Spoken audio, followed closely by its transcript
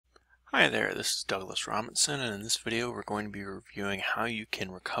Hi there, this is Douglas Robinson, and in this video we're going to be reviewing how you can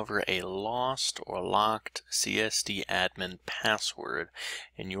recover a lost or locked CSDAdmin password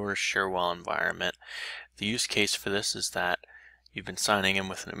in your Cherwell environment. The use case for this is that you've been signing in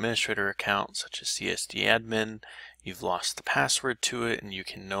with an administrator account such as CSDAdmin, you've lost the password to it, and you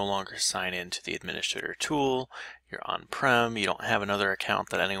can no longer sign into the administrator tool. You're on-prem, you don't have another account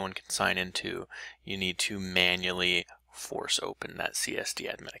that anyone can sign into. You need to manually force open that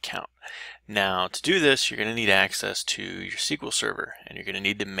CSDAdmin account. Now, to do this, you're going to need access to your SQL Server, and you're going to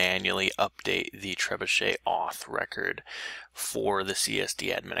need to manually update the TrebuchetAuth record for the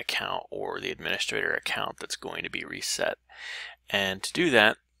CSDAdmin account or the administrator account that's going to be reset. And to do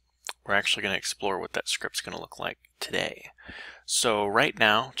that, we're actually going to explore what that script's going to look like today. So right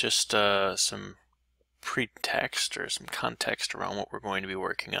now, just some pretext or some context around what we're going to be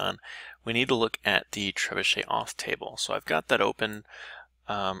working on. We need to look at the TrebuchetAuth table. So I've got that open.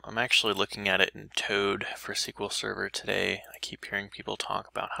 I'm actually looking at it in Toad for SQL Server today. I keep hearing people talk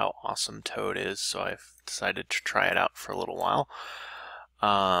about how awesome Toad is, so I've decided to try it out for a little while.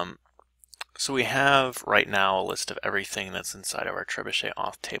 So we have right now a list of everything that's inside of our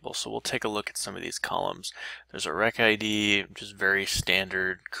TrebuchetAuth table. So we'll take a look at some of these columns. There's a rec ID, which is very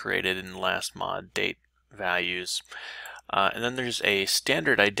standard, created in last mod, date, values. And then there's a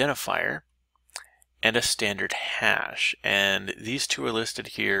standard identifier and a standard hash, and these two are listed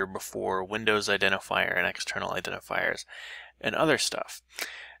here before Windows identifier and external identifiers and other stuff.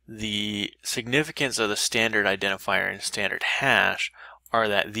 The significance of the standard identifier and standard hash are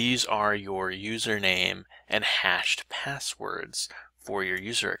that these are your username and hashed passwords for your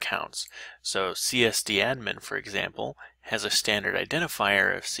user accounts. So CSDAdmin, for example, has a standard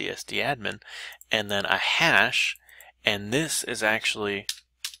identifier of CSDAdmin and then a hash, and this is actually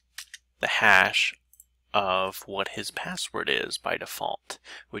the hash of what his password is by default,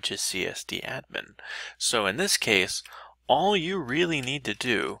 which is CSDAdmin. So in this case, all you really need to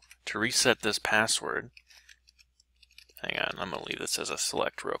do to reset this password, hang on, I'm going to leave this as a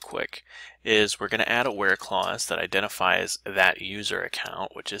select real quick, is we're going to add a where clause that identifies that user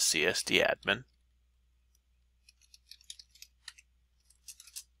account, which is CSDAdmin.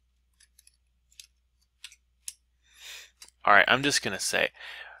 Alright, I'm just going to say,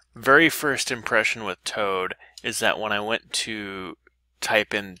 very first impression with Toad is that when I went to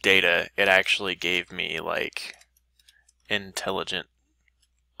type in data, it actually gave me like intelligent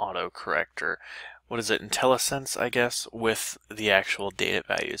autocorrect, or what is it, IntelliSense, I guess, with the actual data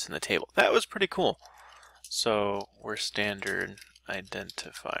values in the table. That was pretty cool. So we're standard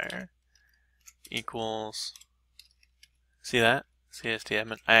identifier equals, see that?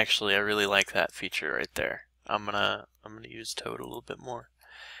 CSDAdmin. I really like that feature right there. I'm gonna use Toad a little bit more.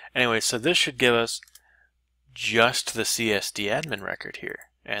 Anyway, so this should give us just the CSDAdmin record here,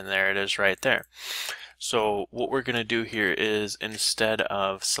 and there it is right there. So what we're going to do here is, instead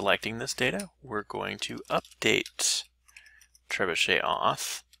of selecting this data, we're going to update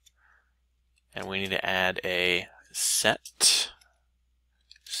TrebuchetAuth, and we need to add a set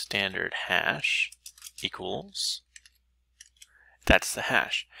standard hash equals, that's the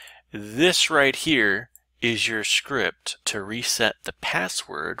hash. This right here is your script to reset the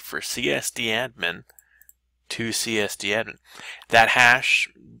password for CSDAdmin to CSDAdmin. That hash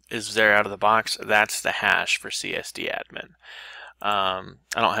is there out of the box. That's the hash for CSDAdmin. I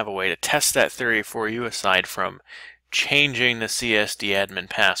don't have a way to test that theory for you aside from changing the CSDAdmin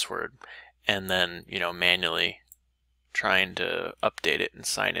password and then, manually trying to update it and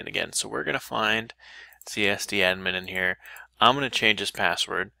sign in again. So we're going to find CSDAdmin in here. I'm going to change this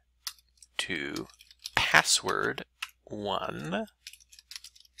password to password1.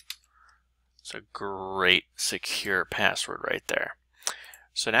 It's a great secure password right there.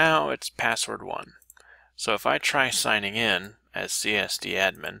 So now it's password1. So if I try signing in as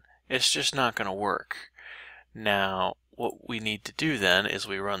CSDAdmin, it's just not going to work. Now what we need to do then is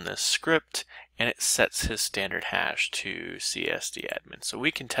we run this script and it sets his standard hash to CSDAdmin. So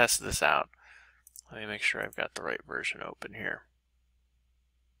we can test this out. Let me make sure I've got the right version open here.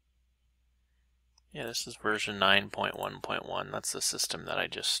 Yeah, this is version 9.1.1. That's the system that I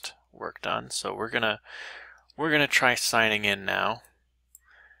just worked on. So we're gonna try signing in now.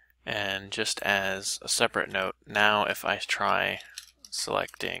 And just as a separate note, now if I try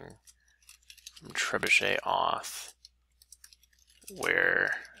selecting TrebuchetAuth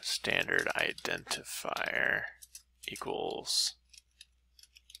where standard identifier equals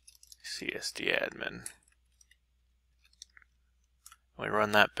CSDAdmin, we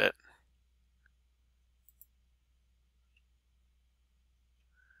run that bit.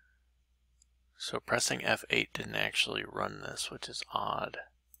 So pressing F8 didn't actually run this, which is odd.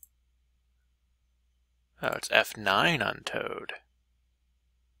 Oh, it's F9 on Toad.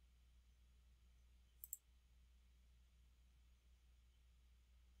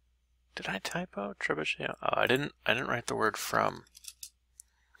 Did I typo? TrebuchetAuth? Oh, I didn't write the word from.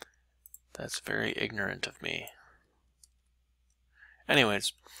 That's very ignorant of me.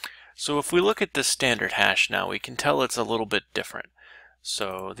 Anyways, so if we look at this standard hash now, we can tell it's a little bit different.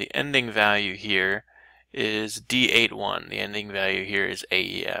 So the ending value here is D81. The ending value here is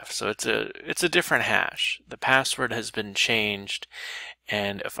AEF. So it's a different hash. The password has been changed,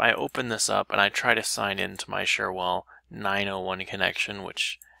 and if I open this up and I try to sign into my Cherwell 901 connection,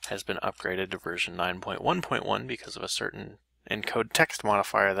 which has been upgraded to version 9.1.1 because of a certain encode text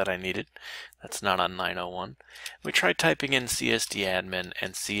modifier that I needed. That's not on 901. We tried typing in CSDAdmin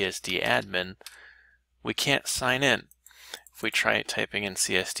and CSDAdmin. We can't sign in. If we try typing in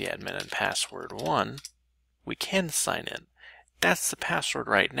CSDAdmin and password 1, we can sign in. That's the password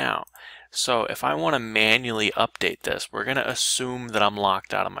right now. So if I want to manually update this, we're going to assume that I'm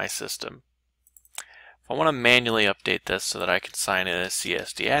locked out of my system. If I want to manually update this so that I can sign in as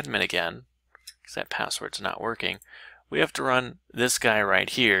CSDAdmin again, because that password's not working, we have to run this guy right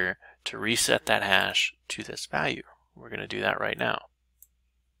here to reset that hash to this value. We're going to do that right now.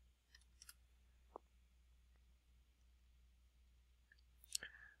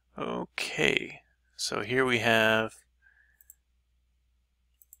 Okay, so here we have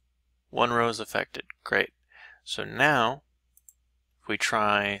 1 row is affected. Great. So now, if we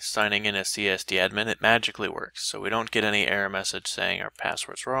try signing in as CSDAdmin, it magically works. So we don't get any error message saying our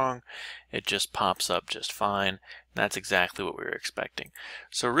password's wrong. It just pops up just fine. And that's exactly what we were expecting.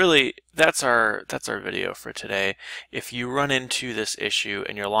 So really, that's our video for today. If you run into this issue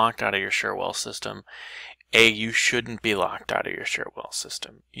and you're locked out of your Cherwell system, you shouldn't be locked out of your Cherwell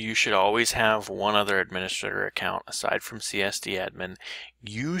system. You should always have one other administrator account aside from CSDAdmin.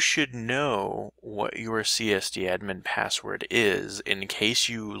 You should know what your CSDAdmin password is in case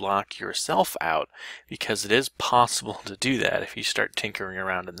you lock yourself out, because it is possible to do that if you start tinkering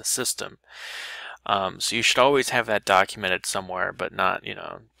around in the system. So you should always have that documented somewhere, but not,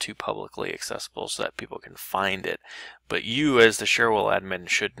 too publicly accessible so that people can find it. But you, as the Cherwell admin,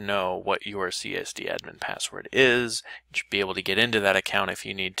 should know what your CSDAdmin password is. You should be able to get into that account if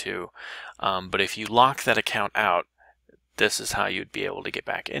you need to. But if you lock that account out, this is how you'd be able to get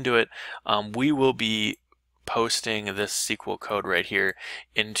back into it. We will be posting this SQL code right here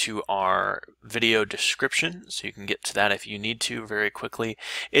into our video description, so you can get to that if you need to very quickly.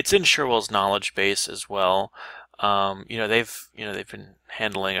 It's in Cherwell's knowledge base as well. They've been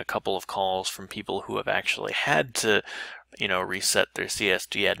handling a couple of calls from people who have actually had to reset their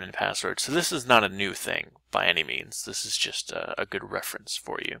CSDAdmin password. So this is not a new thing by any means. This is just a good reference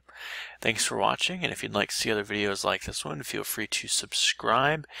for you. Thanks for watching, and if you'd like to see other videos like this one, feel free to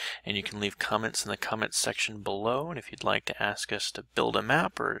subscribe, and you can leave comments in the comments section below. And if you'd like to ask us to build a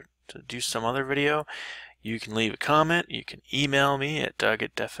map or to do some other video, you can leave a comment. You can email me at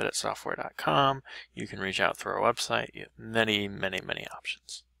doug@definitesoftware.com. You can reach out through our website. You have many, many, many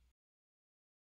options.